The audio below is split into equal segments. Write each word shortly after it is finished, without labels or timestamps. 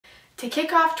To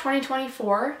kick off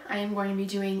 2024, I am going to be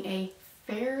doing a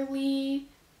fairly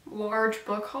large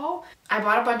book haul. I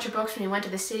bought a bunch of books when we went to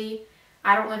the city.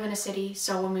 I don't live in a city,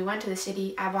 so when we went to the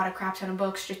city, I bought a crap ton of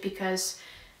books just because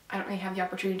I don't really have the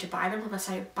opportunity to buy them unless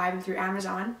I buy them through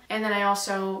Amazon. And then I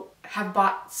also have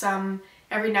bought some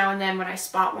every now and then when I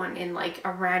spot one in like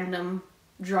a random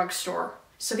drugstore.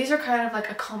 So these are kind of like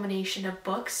a culmination of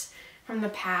books from the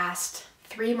past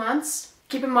 3 months.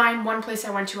 Keep in mind, one place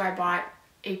I went to, I bought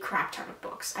a crap ton of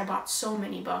books. I bought so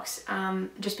many books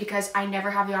just because I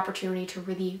never have the opportunity to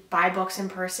really buy books in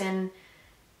person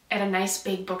at a nice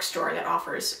big bookstore that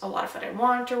offers a lot of what I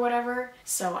want or whatever.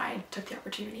 So I took the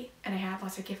opportunity and I have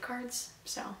lots of gift cards.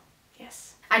 So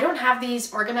yes. I don't have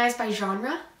these organized by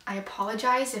genre. I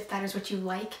apologize if that is what you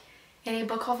like in a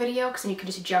book haul video, because then you can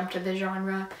just jump to the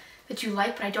genre that you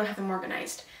like, but I don't have them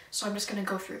organized. So I'm just gonna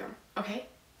go through them, okay?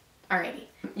 Alrighty.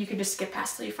 You can just skip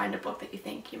past till you find a book that you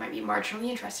think you might be marginally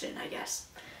interested in, I guess.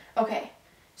 Okay,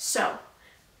 so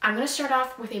I'm gonna start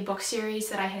off with a book series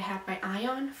that I had had my eye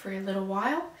on for a little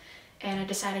while, and I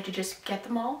decided to just get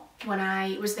them all when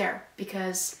I was there,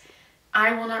 because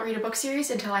I will not read a book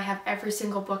series until I have every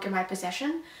single book in my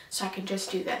possession, so I can just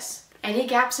do this. Any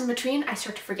gaps in between, I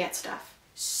start to forget stuff.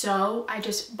 So I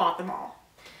just bought them all.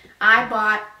 I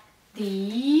bought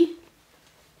the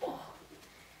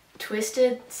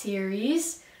Twisted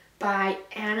series by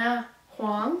Anna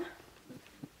Huang.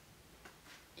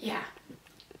 Yeah.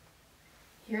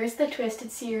 Here's the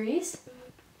Twisted series.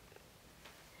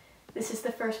 This is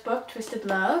the first book, Twisted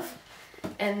Love.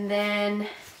 And then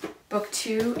book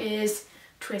 2 is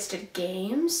Twisted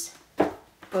Games.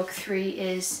 Book 3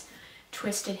 is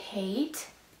Twisted Hate.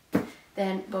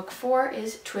 Then book 4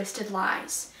 is Twisted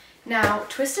Lies. Now,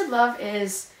 Twisted Love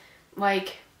is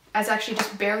like, it's actually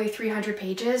just barely 300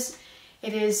 pages.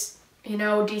 It is, you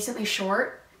know, decently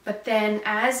short, but then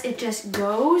as it just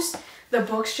goes, the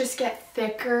books just get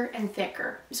thicker and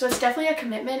thicker. So it's definitely a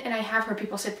commitment, and I have heard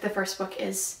people say that the first book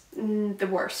is the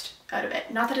worst out of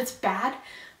it. Not that it's bad,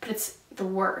 but it's the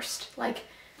worst. Like,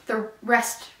 the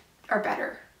rest are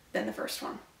better than the first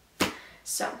one.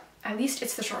 So at least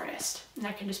it's the shortest, and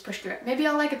I can just push through it. Maybe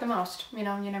I'll like it the most, you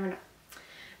know, you never know.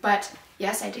 But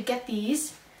yes, I did get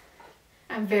these.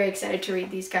 I'm very excited to read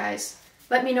these, guys.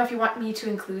 Let me know if you want me to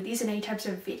include these in any types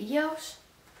of videos.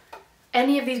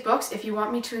 Any of these books, if you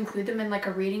want me to include them in like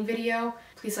a reading video,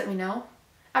 please let me know.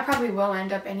 I probably will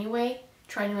end up anyway,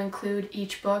 trying to include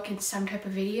each book in some type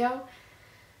of video.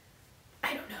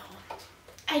 I don't know.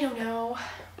 I don't know.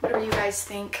 Whatever you guys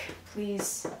think,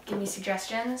 please give me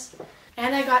suggestions.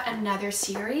 And I got another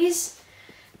series.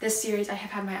 This series I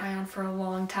have had my eye on for a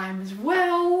long time as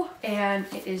well. And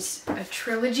it is a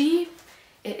trilogy.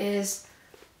 It is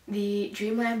the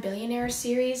Dreamland Billionaire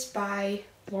series by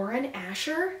Lauren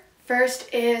Asher.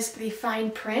 First is The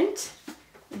Fine Print,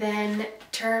 then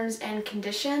Terms and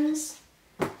Conditions,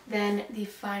 then The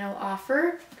Final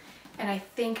Offer. And I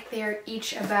think they're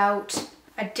each about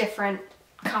a different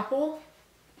couple,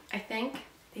 I think.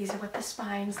 These are what the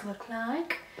spines look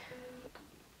like.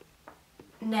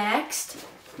 Next,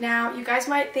 now you guys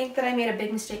might think that I made a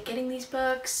big mistake getting these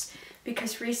books,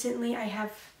 because recently I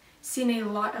have seen a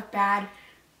lot of bad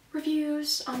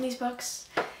reviews on these books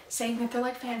saying that they're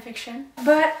like fan fiction.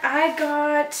 But I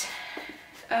got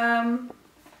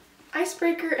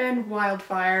Icebreaker and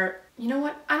Wildfire. You know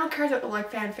what? I don't care that they're like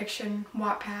fan fiction,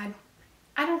 Wattpad.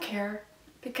 I don't care,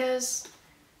 because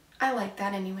I like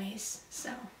that anyways, so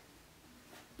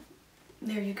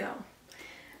there you go.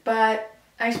 But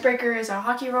Icebreaker is a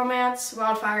hockey romance.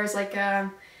 Wildfire is like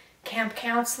a camp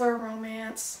counselor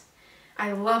romance.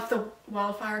 I love the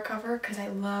Wildfire cover because I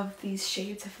love these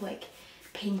shades of like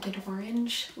pink and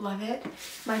orange. Love it.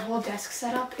 My whole desk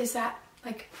setup is that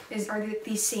like are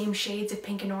these same shades of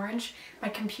pink and orange. My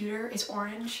computer is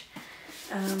orange.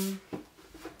 And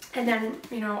then,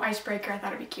 you know, Icebreaker, I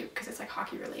thought it'd be cute because it's like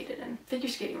hockey related and figure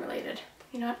skating related.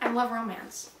 You know, I love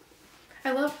romance.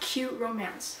 I love cute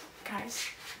romance, guys.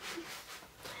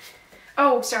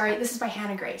 Oh, sorry, this is by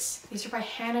Hannah Grace. These are by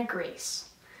Hannah Grace.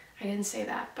 I didn't say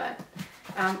that, but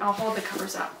I'll hold the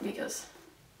covers up because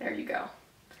there you go.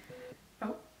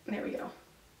 Oh, there we go.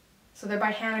 So they're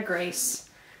by Hannah Grace,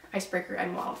 Icebreaker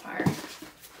and Wildfire.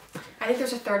 I think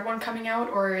there's a third one coming out,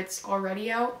 or it's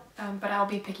already out, but I'll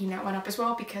be picking that one up as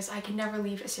well because I can never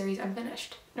leave a series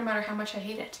unfinished, no matter how much I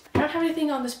hate it. I don't have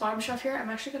anything on this bottom shelf here. I'm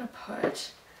actually gonna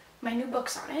put my new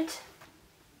books on it.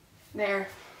 There.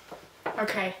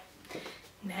 Okay.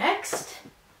 Next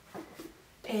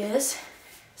is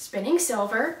Spinning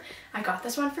Silver. I got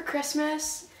this one for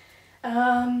Christmas.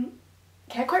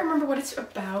 Can't quite remember what it's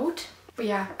about, but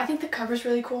yeah, I think the cover's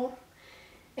really cool.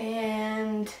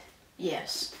 And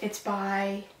Yes, it's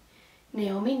by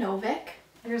Naomi Novik.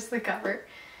 Here's the cover,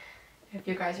 if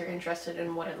you guys are interested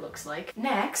in what it looks like.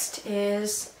 Next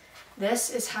is This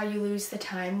Is How You Lose the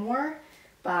Time War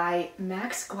by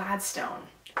Max Gladstone.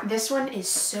 This one is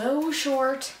so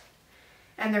short,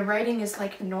 and the writing is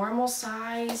like normal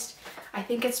sized. I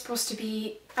think it's supposed to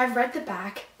be, I've read the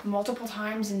back multiple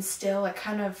times and still it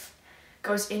kind of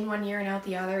goes in one ear and out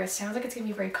the other. It sounds like it's gonna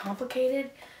be very complicated,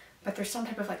 but there's some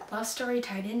type of like love story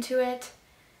tied into it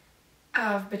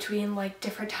between like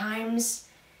different times,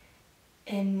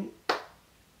 and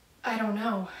I don't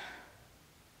know.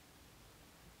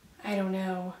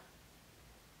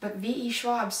 But V.E.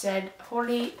 Schwab said,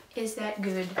 "Holy, is that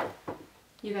good?"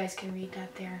 You guys can read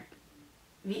that there.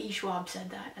 V.E. Schwab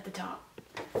said that at the top.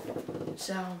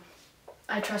 So,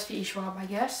 I trust V.E. Schwab, I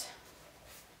guess.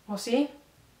 We'll see.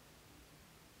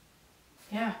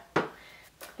 Yeah.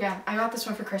 Yeah, I got this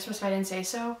one for Christmas, if I didn't say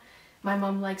so. My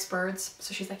mom likes birds,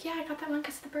 so she's like, yeah, I got that one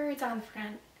because the bird's on the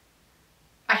front.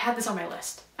 I had this on my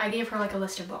list. I gave her like a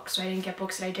list of books, so I didn't get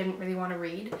books that I didn't really want to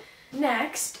read.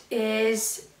 Next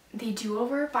is The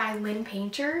Do-Over by Lynn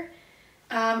Painter.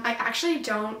 I actually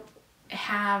don't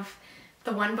have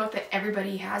the one book that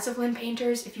everybody has of Lynn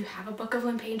Painter's. If you have a book of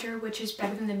Lynn Painter, which is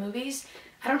better than the movies,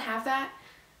 I don't have that.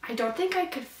 I don't think I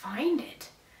could find it.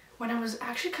 When I was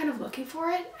actually kind of looking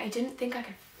for it, I didn't think I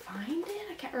could find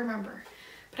it. I can't remember.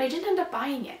 But I didn't end up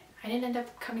buying it. I didn't end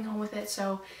up coming home with it,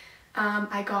 so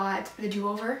I got The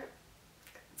Do-Over.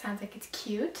 Sounds like it's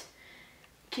cute.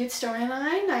 Cute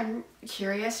storyline. I'm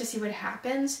curious to see what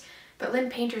happens. But Lynn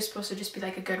Painter is supposed to just be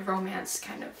like a good romance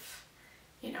kind of,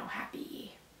 you know,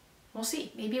 happy. We'll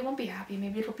see. Maybe it won't be happy.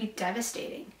 Maybe it'll be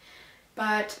devastating.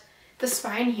 But the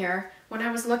spine here, when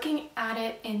I was looking at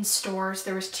it in stores,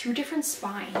 there was two different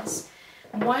spines.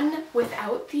 One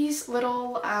without these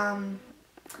little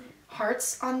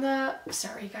hearts on the,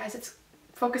 sorry guys, it's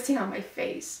focusing on my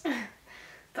face.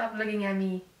 Stop looking at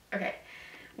me. Okay.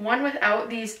 One without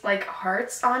these like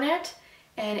hearts on it,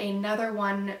 and another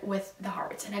one with the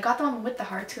hearts. And I got the one with the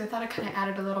hearts because I thought it kind of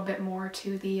added a little bit more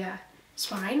to the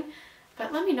spine.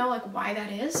 But let me know like why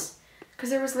that is, because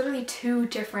there was literally two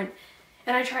different,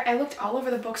 and I looked all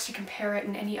over the books to compare it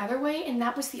in any other way, and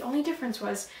that was the only difference,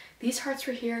 was these hearts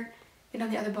were here, and on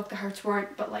the other book the hearts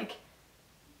weren't, but like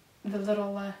the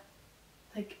little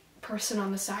like person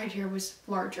on the side here was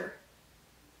larger.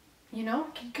 You know?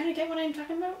 Can you kind of get what I'm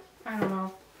talking about? I don't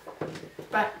know.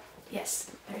 But yes,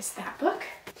 there's that book.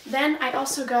 Then I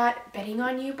also got Betting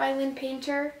on You by Lynn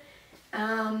Painter.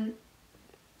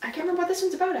 I can't remember what this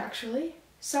one's about actually.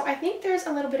 So I think there's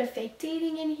a little bit of fake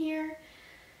dating in here,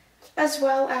 as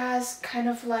well as kind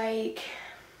of like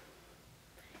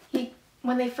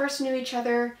when they first knew each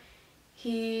other,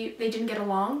 they didn't get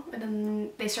along, and then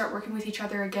they start working with each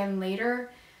other again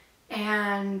later,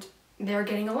 and they're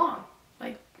getting along.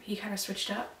 Like he kind of switched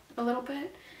up a little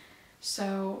bit.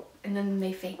 So, and then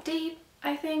they fake date,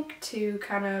 I think, to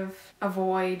kind of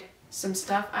avoid some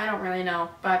stuff. I don't really know,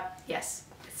 but yes,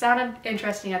 it sounded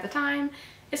interesting at the time.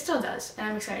 It still does, and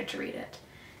I'm excited to read it.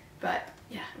 But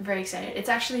yeah, I'm very excited. It's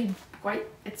actually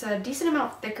it's a decent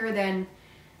amount thicker than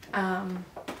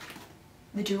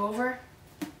The Do-Over.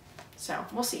 So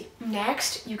we'll see.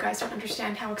 Next, you guys don't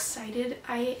understand how excited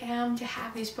I am to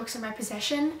have these books in my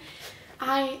possession.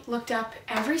 I looked up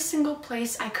every single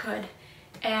place I could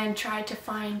and tried to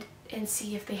find and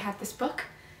see if they had this book.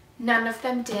 None of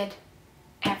them did,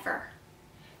 ever.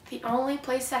 The only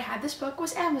place that had this book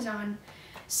was Amazon.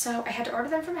 So I had to order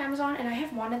them from Amazon, and I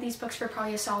have wanted these books for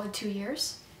probably a solid 2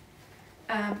 years.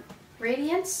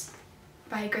 Radiance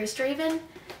by Grace Draven,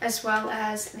 as well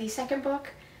as the second book,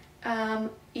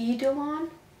 Eidolon,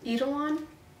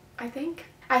 I think.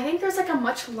 I think there's like a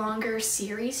much longer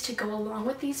series to go along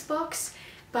with these books,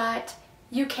 but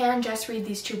you can just read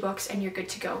these two books and you're good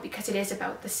to go, because it is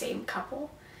about the same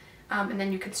couple. And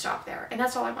then you can stop there. And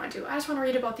that's all I want to do. I just want to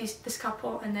read about this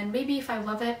couple, and then maybe if I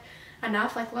love it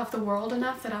enough, like love the world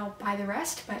enough, that I'll buy the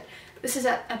rest. But this is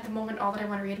at the moment all that I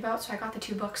want to read about, so I got the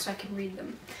two books so I can read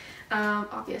them,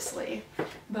 obviously.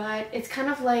 But it's kind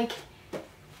of like,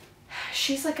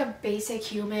 she's like a basic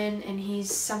human and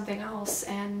he's something else,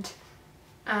 and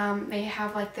they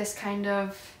have like this kind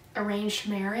of arranged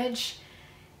marriage,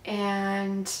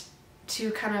 and to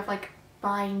kind of like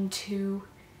bind two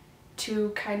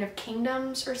kind of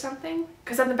kingdoms or something.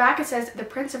 Because on the back it says, the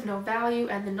prince of no value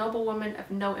and the noblewoman of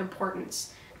no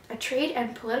importance. A trade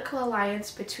and political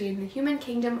alliance between the human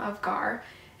kingdom of Gar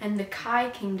and the Kai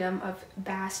kingdom of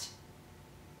Bast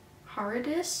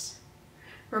Haradis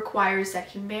requires that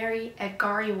he marry a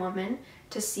Gari woman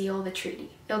to seal the treaty.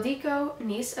 Ildiko,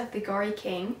 niece of the Gari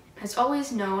king, has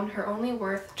always known her only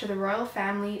worth to the royal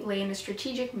family lay in a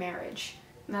strategic marriage.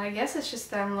 And I guess it's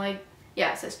just them like,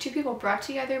 yeah, it says 2 people brought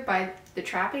together by the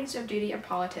trappings of duty and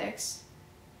politics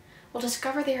will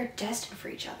discover they are destined for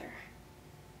each other,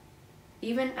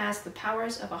 even as the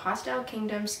powers of a hostile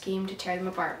kingdom scheme to tear them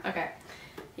apart. Okay,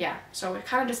 yeah, so it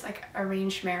kind of just like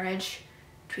arranged marriage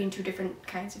between 2 different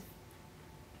kinds of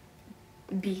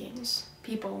beings,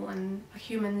 people and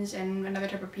humans and another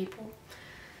type of people.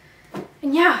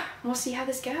 And yeah, we'll see how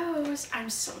this goes. I'm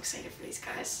so excited for these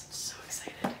guys, so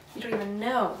excited. You don't even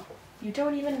know. You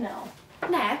don't even know.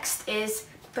 Next is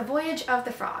The Voyage of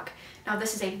the Frog. Now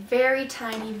this is a very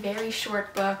tiny, very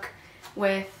short book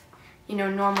with, you know,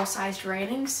 normal sized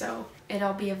writing, so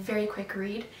it'll be a very quick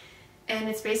read. And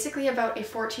it's basically about a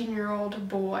 14-year-old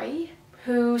boy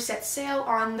who sets sail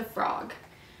on the Frog,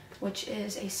 which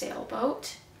is a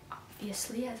sailboat,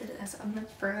 obviously, as it is on the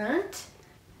front.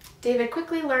 David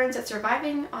quickly learns that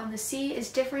surviving on the sea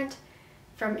is different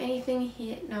from anything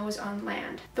he knows on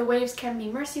land. The waves can be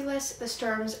merciless, the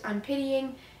storms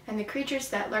unpitying, and the creatures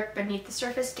that lurk beneath the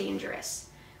surface dangerous.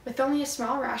 With only a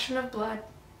small ration of blood.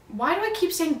 Why do I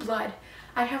keep saying blood?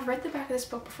 I have read the back of this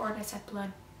book before and I said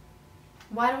blood.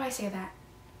 Why do I say that?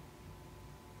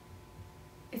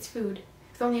 It's food.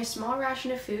 With only a small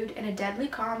ration of food and a deadly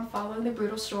calm following the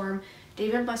brutal storm,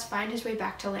 David must find his way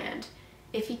back to land,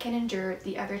 if he can endure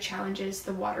the other challenges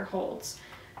the water holds.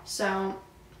 So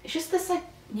it's just this like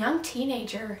young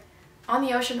teenager on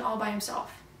the ocean all by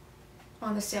himself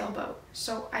on the sailboat.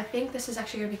 So I think this is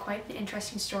actually going to be quite an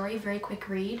interesting story, very quick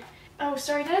read. Oh,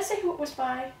 sorry, did I say who it was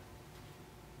by?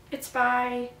 It's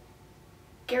by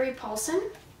Gary Paulson.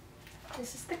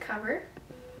 This is the cover.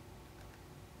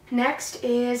 Next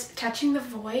is Touching the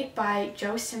Void by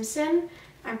Joe Simpson.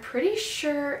 I'm pretty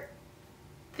sure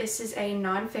this is a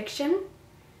nonfiction.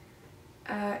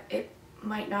 It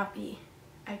might not be.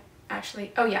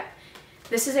 Oh yeah.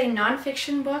 This is a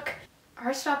nonfiction book,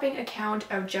 heart-stopping account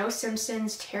of Joe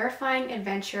Simpson's terrifying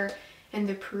adventure in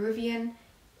the Peruvian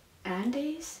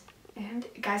Andes. And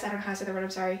guys, I don't know how to say the word, I'm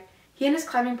sorry. He and his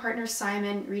climbing partner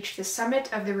Simon reached the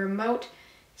summit of the remote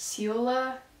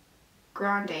Ciudad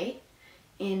Grande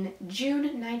in June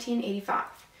 1985.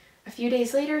 A few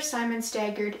days later, Simon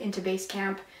staggered into base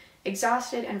camp,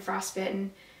 exhausted and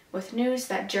frostbitten, with news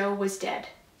that Joe was dead.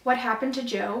 What happened to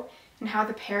Joe and how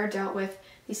the pair dealt with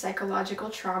the psychological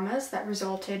traumas that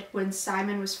resulted when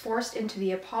Simon was forced into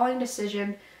the appalling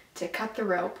decision to cut the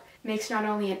rope makes not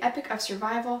only an epic of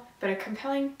survival, but a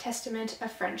compelling testament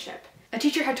of friendship. A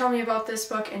teacher had told me about this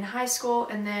book in high school,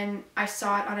 and then I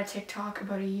saw it on a TikTok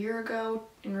about a year ago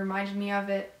and reminded me of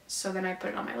it, so then I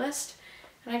put it on my list,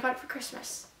 and I got it for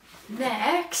Christmas.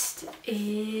 Next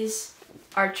is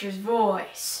Archer's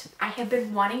Voice. I have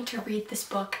been wanting to read this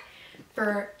book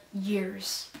for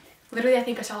years. Literally, I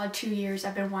think a solid 2 years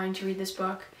I've been wanting to read this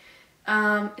book.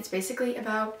 It's basically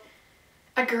about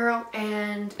a girl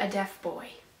and a deaf boy.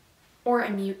 Or a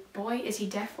mute boy. Is he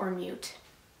deaf or mute?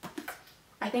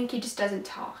 I think he just doesn't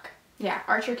talk. Yeah,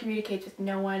 Archer communicates with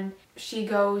no one. She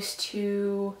goes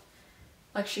to,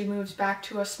 like, she moves back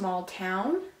to a small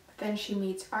town. But then she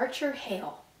meets Archer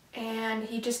Hale. And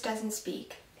he just doesn't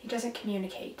speak. He doesn't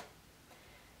communicate.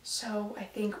 So I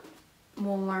think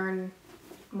we'll learn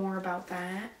more about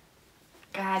that.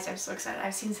 Guys, I'm so excited.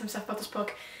 I've seen some stuff about this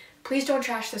book. Please don't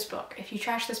trash this book. If you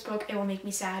trash this book, it will make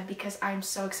me sad because I'm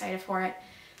so excited for it.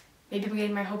 Maybe I'm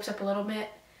getting my hopes up a little bit.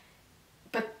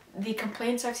 But the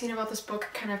complaints I've seen about this book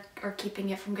kind of are keeping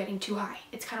it from getting too high.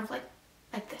 It's kind of like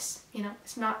this, you know?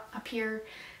 It's not up here,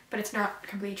 but it's not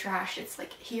completely trash. It's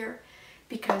like here.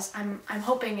 Because I'm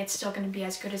hoping it's still going to be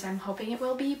as good as I'm hoping it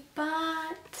will be,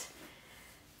 but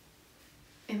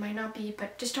it might not be,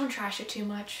 but just don't trash it too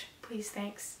much. Please,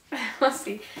 thanks. Let's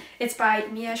see. It's by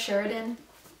Mia Sheridan.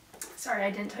 Sorry,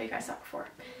 I didn't tell you guys that before.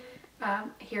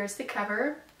 Here's the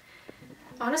cover.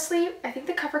 Honestly, I think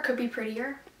the cover could be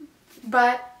prettier,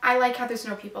 but I like how there's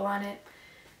no people on it.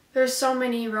 There's so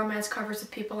many romance covers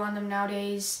with people on them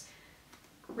nowadays,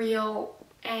 real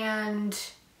and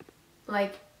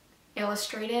like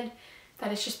illustrated,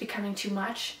 that it's just becoming too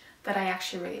much, that I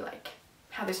actually really like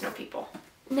how there's no people.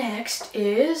 Next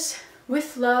is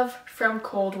With Love from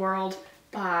Cold World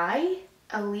by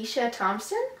Alicia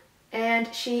Thompson.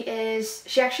 And she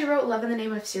actually wrote Love in the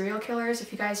Name of Serial Killers.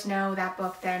 If you guys know that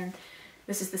book, then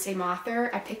this is the same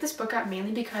author. I picked this book up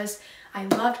mainly because I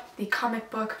loved the comic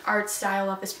book art style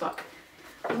of this book.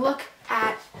 Look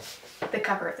at the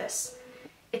cover of this.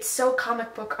 It's so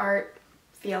comic book art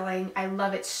feeling. I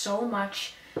love it so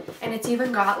much. And it's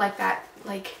even got like that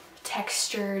like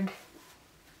textured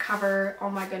cover. Oh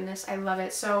my goodness, I love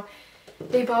it. So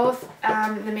they both,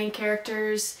 the main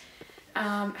characters,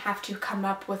 have to come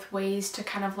up with ways to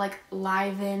kind of like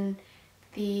liven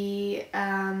the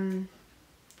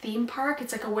theme park.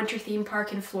 It's like a winter theme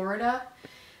park in Florida,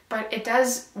 but it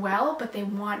does well, but they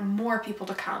want more people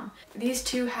to come. These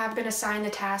two have been assigned the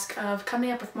task of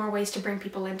coming up with more ways to bring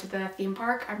people into the theme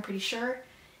park, I'm pretty sure.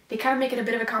 They kind of make it a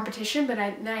bit of a competition, but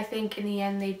then I think in the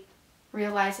end they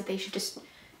realize that they should just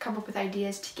come up with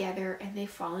ideas together and they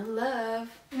fall in love.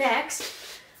 Next,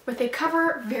 with a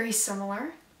cover very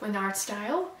similar in art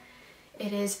style,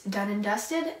 it is Done and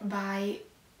Dusted by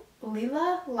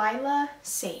Lila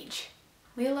Sage.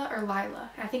 Lila or Lila?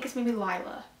 I think it's maybe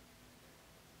Lila.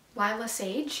 Lila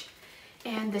Sage.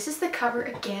 And this is the cover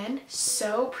again,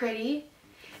 so pretty.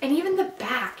 And even the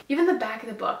back of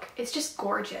the book, it's just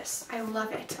gorgeous. I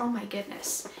love it, oh my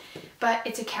goodness. But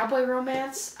it's a cowboy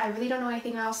romance. I really don't know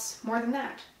anything else more than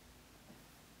that.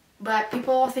 But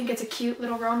people think it's a cute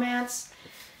little romance.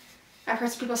 I've heard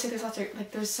some people say there's lots of,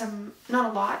 like there's some,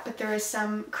 not a lot, but there is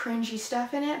some cringy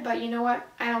stuff in it. But you know what?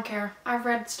 I don't care. I've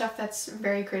read stuff that's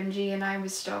very cringy and I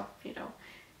was still, you know,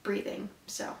 breathing.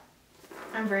 So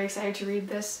I'm very excited to read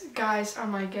this. Guys, oh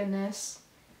my goodness.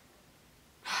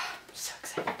 I'm so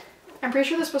excited. I'm pretty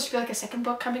sure there's supposed to be like a second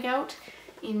book coming out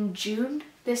in June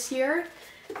this year.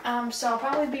 So I'll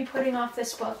probably be putting off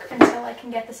this book until I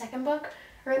can get the second book,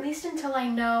 or at least until I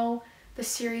know the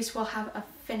series will have a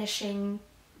finishing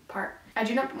part. I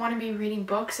do not want to be reading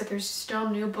books if there's still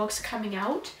new books coming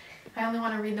out. I only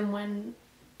want to read them when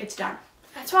it's done.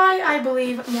 That's why I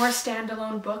believe more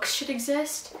standalone books should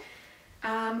exist.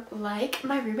 Like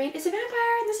My Roommate is a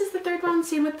Vampire. This is the third one,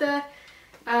 same with the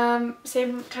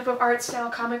same type of art style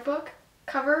comic book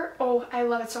cover. Oh, I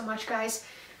love it so much, guys.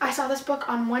 I saw this book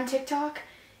on one TikTok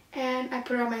and I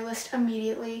put it on my list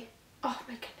immediately. Oh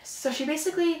my goodness. So she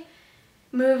basically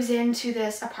moves into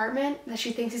this apartment that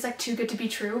she thinks is like too good to be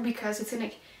true because it's in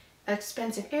an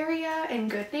expensive area and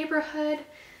good neighborhood.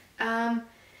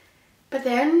 But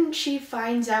then she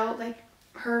finds out like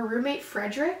her roommate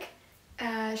Frederick,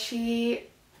 he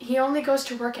only goes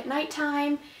to work at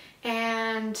nighttime,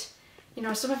 and you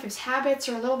know, some of his habits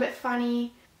are a little bit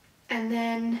funny. And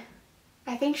then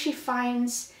I think she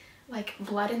finds like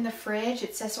blood in the fridge.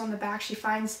 It says so on the back. She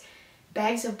finds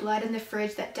bags of blood in the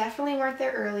fridge that definitely weren't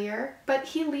there earlier, but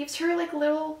he leaves her like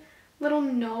little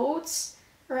notes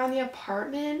around the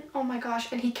apartment. Oh my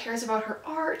gosh. And he cares about her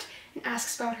art and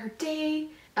asks about her day.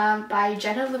 By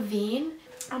Jenna Levine.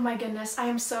 Oh my goodness, I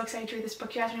am so excited to read this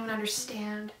book. You guys don't even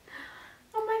understand.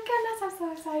 Oh my goodness, I'm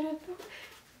so excited.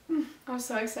 I'm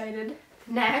so excited.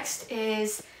 Next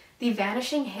is The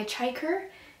Vanishing Hitchhiker.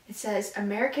 It says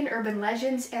American Urban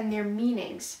Legends and Their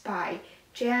Meanings by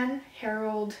Jan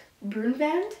Harold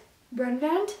Brunvand.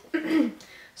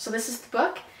 So this is the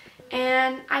book,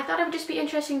 and I thought it would just be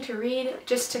interesting to read,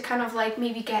 just to kind of like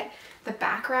maybe get the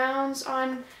backgrounds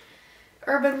on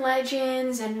urban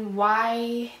legends and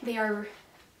why they are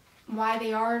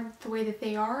the way that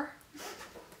they are.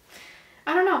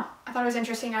 I don't know. I thought it was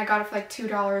interesting. I got it for like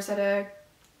 $2 at a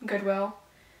Goodwill.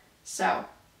 So,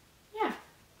 yeah.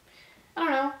 I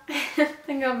don't know. I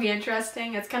think it'll be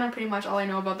interesting. It's kind of pretty much all I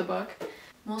know about the book.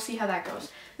 We'll see how that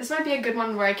goes. This might be a good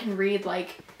one where I can read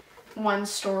like one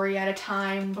story at a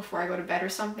time before I go to bed or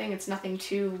something. It's nothing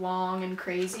too long and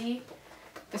crazy.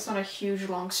 It's not a huge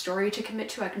long story to commit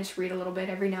to. I can just read a little bit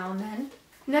every now and then.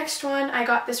 Next one, I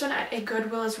got this one at a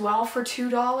Goodwill as well for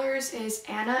 $2, is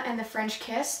Anna and the French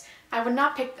Kiss. I would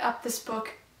not pick up this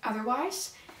book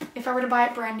otherwise. If I were to buy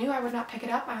it brand new, I would not pick it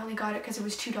up. I only got it because it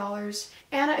was $2.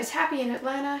 Anna is happy in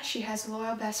Atlanta. She has a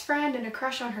loyal best friend and a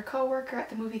crush on her coworker at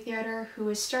the movie theater who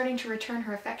is starting to return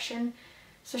her affection.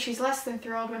 So she's less than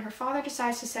thrilled when her father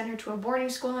decides to send her to a boarding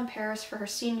school in Paris for her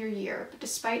senior year. But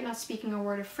despite not speaking a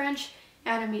word of French,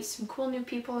 Anna meets some cool new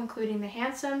people, including the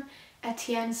handsome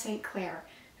Etienne St. Clair,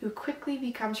 who quickly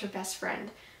becomes her best friend.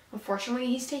 Unfortunately,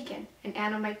 he's taken, and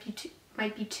Anna might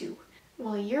be too.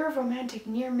 Will a year of romantic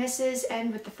near misses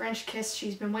end with the French kiss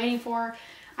she's been waiting for?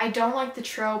 I don't like the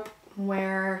trope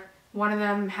where one of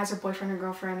them has a boyfriend or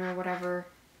girlfriend or whatever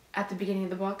at the beginning of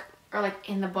the book, or like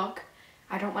in the book.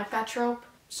 I don't like that trope.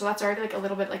 So that's already like a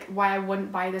little bit like why I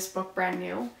wouldn't buy this book brand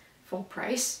new, full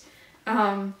price.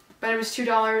 But it was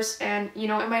 $2, and you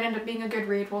know, it might end up being a good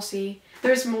read, we'll see.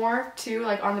 There's more too,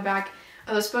 like on the back.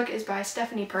 This book is by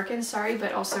Stephanie Perkins, sorry,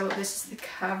 but also this is the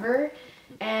cover,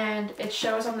 and it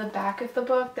shows on the back of the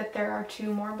book that there are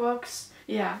 2 more books.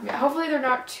 Yeah, hopefully they're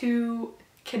not too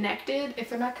connected. If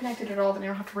they're not connected at all, then I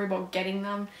don't have to worry about getting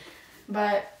them.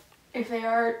 But if they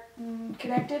are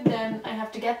connected, then I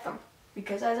have to get them.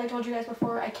 because as I told you guys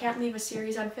before, I can't leave a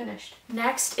series unfinished.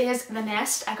 Next is The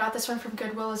Nest. I got this one from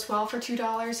Goodwill as well for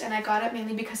 $2, and I got it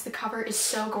mainly because the cover is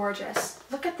so gorgeous.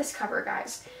 Look at this cover,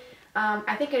 guys.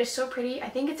 I think it is so pretty. I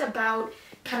think it's about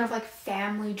kind of like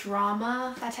family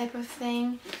drama, that type of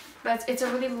thing. But it's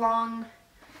a really long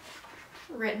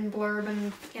written blurb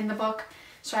in the book,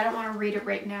 so I don't want to read it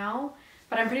right now.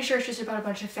 But I'm pretty sure it's just about a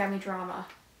bunch of family drama.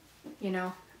 You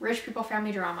know, rich people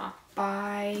family drama.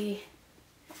 By,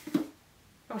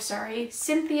 oh sorry,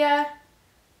 Cynthia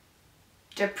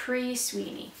Dupree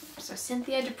Sweeney. So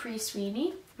Cynthia Dupree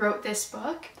Sweeney wrote this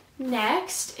book.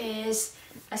 Next is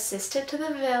Assistant to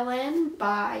the Villain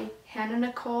by Hannah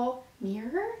Nicole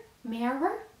Mirror?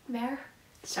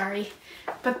 Sorry.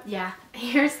 But yeah,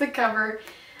 here's the cover.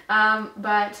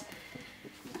 But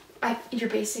you're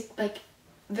basic, like,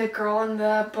 the girl in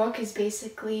the book is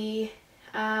basically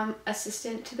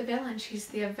assistant to the villain. She's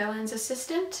the villain's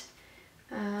assistant.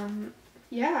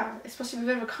 Yeah, it's supposed to be a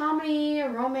bit of a comedy, a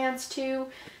romance too.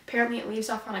 Apparently it leaves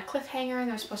off on a cliffhanger and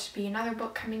there's supposed to be another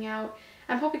book coming out.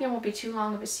 I'm hoping it won't be too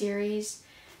long of a series,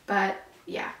 but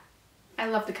yeah, I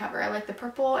love the cover. I like the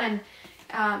purple and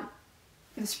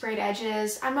the sprayed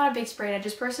edges. I'm not a big sprayed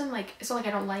edges person. Like, it's not like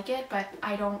I don't like it, but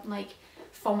I don't like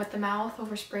foam at the mouth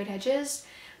over sprayed edges.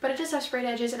 But it does have sprayed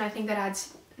edges, and I think that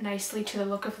adds nicely to the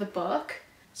look of the book.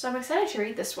 So I'm excited to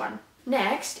read this one.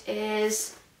 Next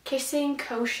is Kissing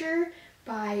Kosher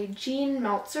by Jean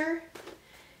Meltzer.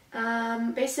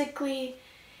 Basically,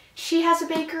 she has a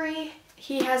bakery,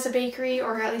 he has a bakery,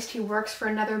 or at least he works for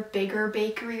another bigger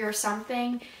bakery or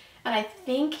something. And I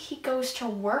think he goes to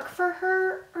work for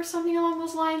her or something along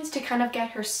those lines to kind of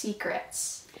get her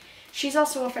secrets. She's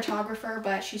also a photographer,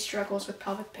 but she struggles with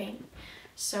pelvic pain,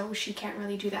 so she can't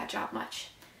really do that job much.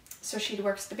 So she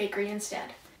works at the bakery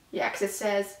instead. Yeah, because it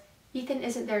says, Ethan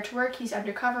isn't there to work, he's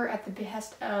undercover at the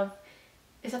behest of,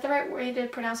 is that the right way to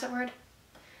pronounce that word?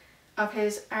 Of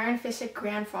his iron-fisted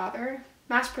grandfather.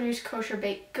 Mass-produced kosher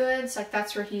baked goods, like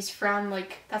that's where he's from,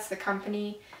 like that's the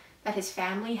company that his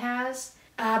family has.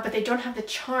 But they don't have the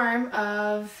charm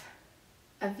of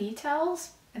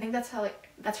Avitel's. I think that's how, like,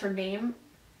 that's her name,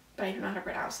 but I don't know how to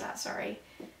pronounce that, sorry.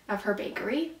 Of her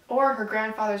bakery, or her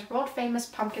grandfather's world-famous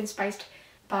pumpkin-spiced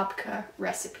babka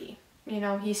recipe. You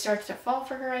know, he starts to fall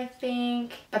for her, I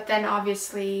think, but then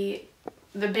obviously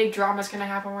the big drama's gonna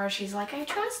happen where she's like, I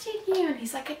trusted you, and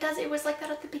he's like, it was like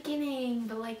that at the beginning,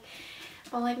 but like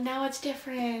now it's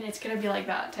different. It's gonna be like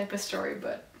that type of story,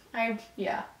 but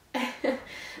yeah.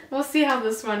 We'll see how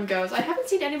this one goes. I haven't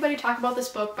seen anybody talk about this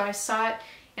book, but I saw it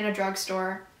in a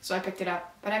drugstore, so I picked it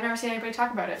up. But I've never seen anybody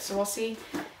talk about it, so we'll see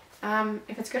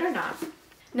if it's good or not.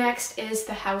 Next is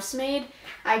The Housemaid.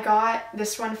 I got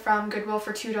this one from Goodwill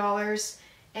for $2,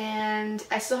 and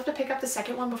I still have to pick up the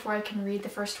second one before I can read the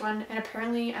first one, and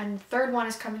apparently a third one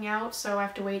is coming out, so I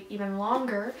have to wait even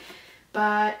longer.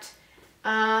 But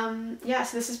yeah,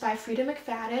 so this is by Frida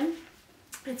McFadden.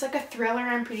 It's like a thriller,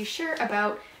 I'm pretty sure,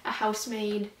 about a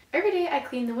housemaid. Every day I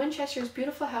clean the Winchesters'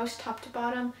 beautiful house top to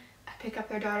bottom. I pick up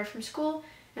their daughter from school,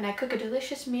 and I cook a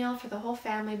delicious meal for the whole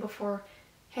family before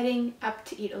heading up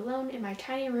to eat alone in my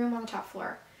tiny room on the top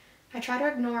floor. I try to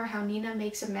ignore how Nina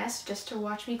makes a mess just to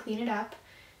watch me clean it up,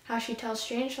 how she tells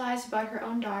strange lies about her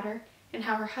own daughter, and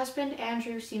how her husband,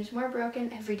 Andrew, seems more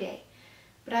broken every day.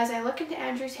 But as I look into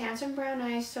Andrew's handsome brown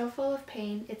eyes so full of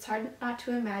pain, it's hard not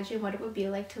to imagine what it would be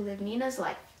like to live Nina's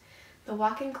life. The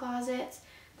walk-in closets,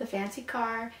 the fancy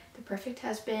car, the perfect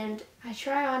husband. I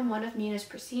try on one of Nina's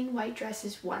pristine white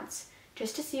dresses once,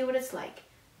 just to see what it's like,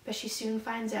 but she soon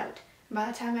finds out. By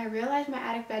the time I realize my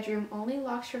attic bedroom only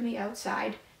locks from the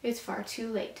outside, it's far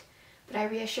too late. But I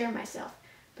reassure myself,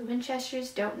 the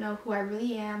Winchesters don't know who I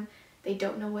really am, they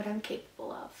don't know what I'm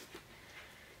capable of.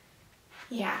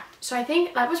 Yeah, so I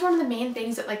think that was one of the main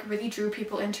things that like really drew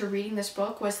people into reading this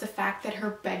book, was the fact that her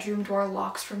bedroom door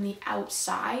locks from the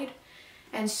outside.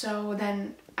 And so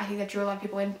then I think that drew a lot of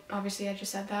people in. Obviously I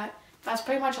just said that. That's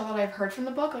pretty much all that I've heard from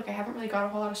the book. Like, I haven't really got a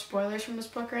whole lot of spoilers from this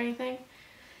book or anything.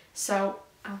 So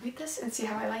I'll read this and see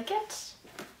how I like it.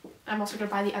 I'm also going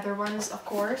to buy the other ones, of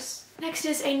course. Next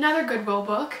is another Goodwill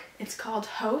book. It's called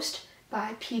Host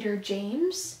by Peter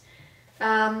James.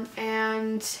 And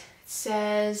it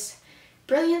says,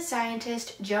 brilliant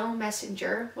scientist Joe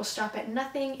Messenger will stop at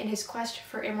nothing in his quest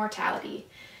for immortality.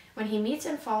 When he meets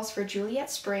and falls for Juliet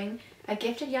Spring, a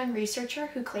gifted young researcher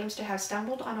who claims to have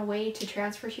stumbled on a way to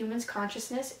transfer humans'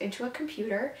 consciousness into a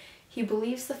computer, he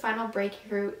believes the final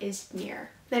breakthrough is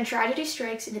near. Then tragedy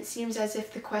strikes, and it seems as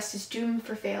if the quest is doomed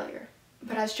for failure.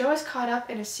 But as Joe is caught up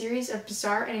in a series of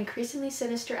bizarre and increasingly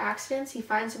sinister accidents, he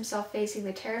finds himself facing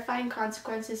the terrifying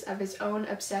consequences of his own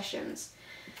obsessions.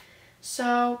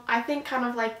 So I think kind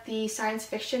of like the science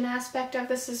fiction aspect of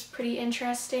this is pretty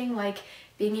interesting, like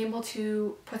being able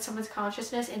to put someone's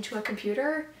consciousness into a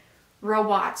computer.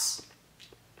 Robots.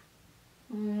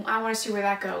 I want to see where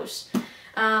that goes.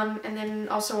 And then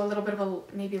also a little bit of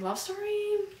a maybe love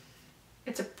story.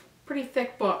 It's a pretty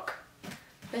thick book.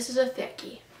 This is a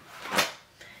thickie.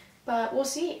 But we'll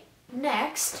see.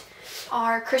 Next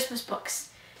are Christmas books.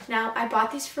 Now I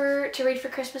bought these to read for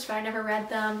Christmas, but I never read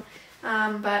them.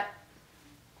 But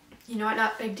you know what,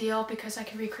 not a big deal because I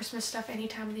can read Christmas stuff any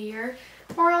time of the year,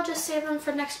 or I'll just save them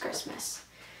for next Christmas.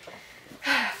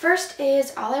 First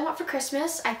is All I Want for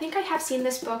Christmas. I think I have seen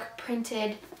this book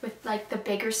printed with like the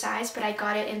bigger size, but I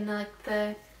got it in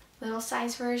the little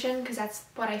size version because that's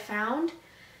what I found,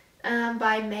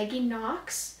 by Maggie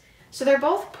Knox. So they're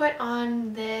both put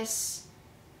on this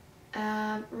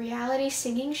reality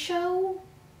singing show,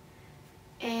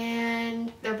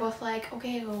 and they're both like,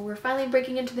 okay, well, we're finally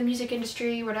breaking into the music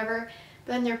industry, whatever.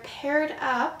 But then they're paired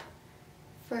up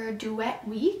for duet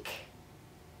week,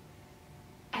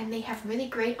 and they have really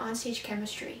great onstage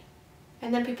chemistry.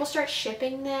 And then people start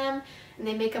shipping them, and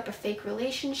they make up a fake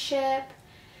relationship.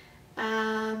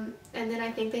 And then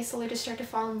I think they slowly just start to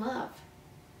fall in love.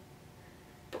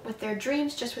 But with their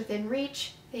dreams just within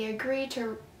reach, they agree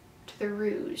to the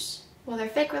ruse. Will their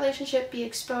fake relationship be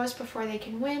exposed before they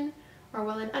can win? Or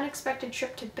will an unexpected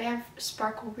trip to Banff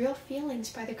sparkle real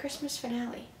feelings by the Christmas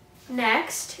finale?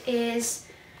 Next is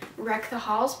Wreck the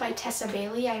Halls by Tessa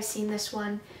Bailey. I've seen this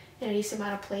one in a decent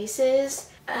amount of places.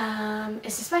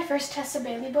 Is this my first Tessa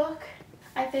Bailey book?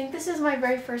 I think this is my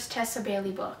very first Tessa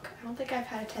Bailey book. I don't think I've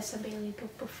had a Tessa Bailey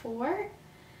book before.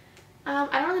 I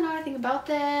don't really know anything about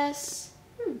this.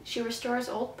 She restores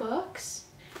old books.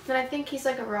 Then I think he's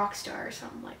like a rock star or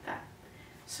something like that.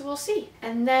 So we'll see.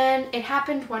 And then It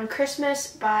Happened One Christmas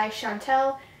by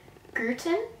Chantel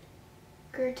Grutin.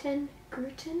 Grutin?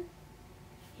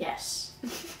 Yes.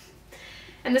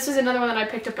 And this is another one that I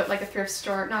picked up at like a thrift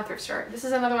store. Not thrift store. This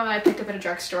is another one that I picked up at a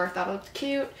drugstore. Thought it looked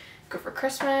cute. Good for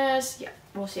Christmas. Yeah,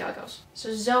 we'll see how it goes.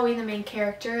 So Zoe, the main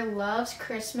character, loves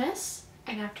Christmas.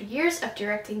 And after years of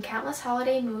directing countless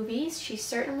holiday movies, she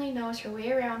certainly knows her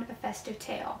way around a festive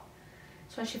tale.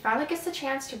 So when she finally gets the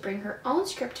chance to bring her own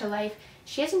script to life,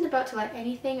 she isn't about to let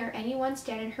anything or anyone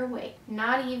stand in her way.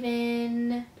 Not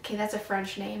even... Okay, that's a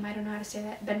French name. I don't know how to say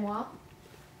that. Benoit?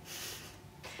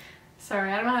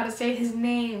 Sorry, I don't know how to say his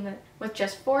name. With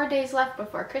just 4 days left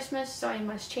before Christmas, Zoe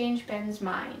must change Ben's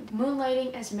mind.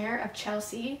 Moonlighting as mayor of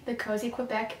Chelsea, the cozy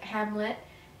Quebec hamlet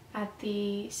at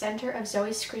the center of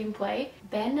Zoe's screenplay,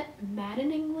 Ben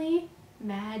maddeningly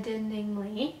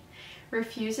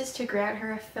refuses to grant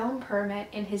her a film permit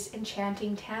in his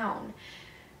enchanting town.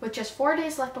 With just 4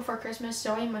 days left before Christmas,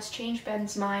 Zoe must change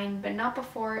Ben's mind, but not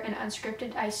before an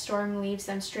unscripted ice storm leaves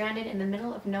them stranded in the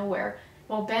middle of nowhere,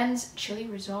 while Ben's chilly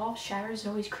resolve shatters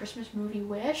Zoe's Christmas movie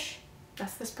wish.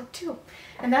 That's this book too.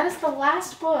 And that is the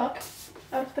last book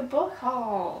of the book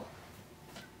haul.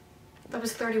 That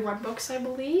was 31 books, I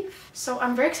believe. So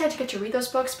I'm very excited to get to read those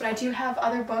books, but I do have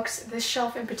other books. This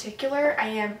shelf in particular, I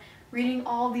am reading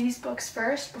all these books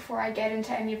first before I get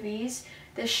into any of these.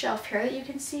 This shelf here that you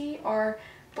can see are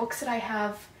books that I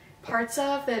have parts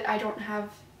of that I don't have,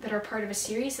 that are part of a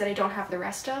series that I don't have the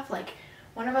rest of. Like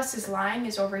One of Us is Lying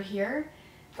is over here,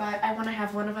 but I want to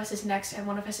have One of Us is Next and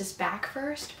One of Us is Back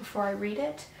first before I read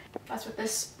it. That's what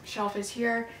this shelf is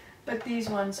here, but these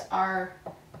ones are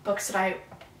books that I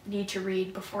need to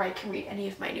read before I can read any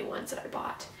of my new ones that I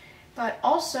bought. But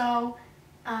also,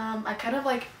 I kind of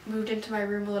like moved into my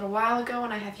room a little while ago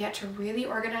and I have yet to really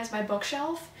organize my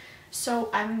bookshelf. So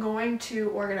I'm going to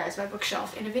organize my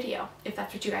bookshelf in a video if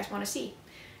that's what you guys want to see.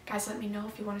 Guys, let me know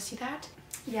if you want to see that.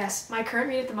 Yes, my current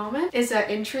read at the moment is an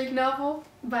intrigue novel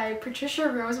by Patricia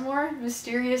Rosemore,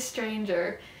 Mysterious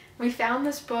Stranger. We found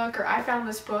this book, or I found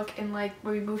this book in like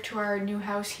when we moved to our new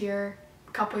house here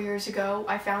a couple years ago.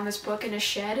 I found this book in a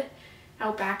shed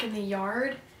out back in the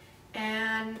yard,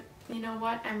 and you know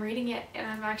what, I'm reading it and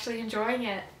I'm actually enjoying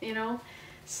it, you know.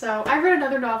 So I read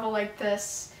another novel like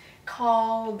this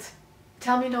called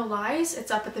Tell Me No Lies.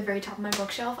 It's up at the very top of my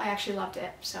bookshelf. I actually loved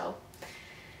it, so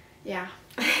yeah.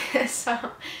 So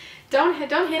don't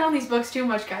hate on these books too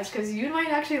much, guys, because you might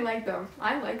actually like them.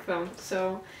 I like them.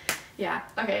 So yeah,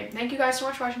 okay, thank you guys so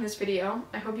much for watching this video.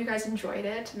 I hope you guys enjoyed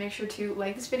it. Make sure to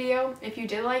like this video if you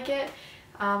did like it.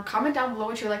 Comment down below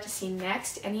what you'd like to see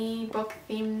next, any book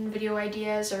themed video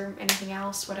ideas or anything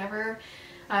else, whatever.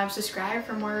 Subscribe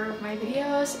for more of my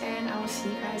videos, and I will see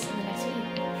you guys in the next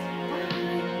video.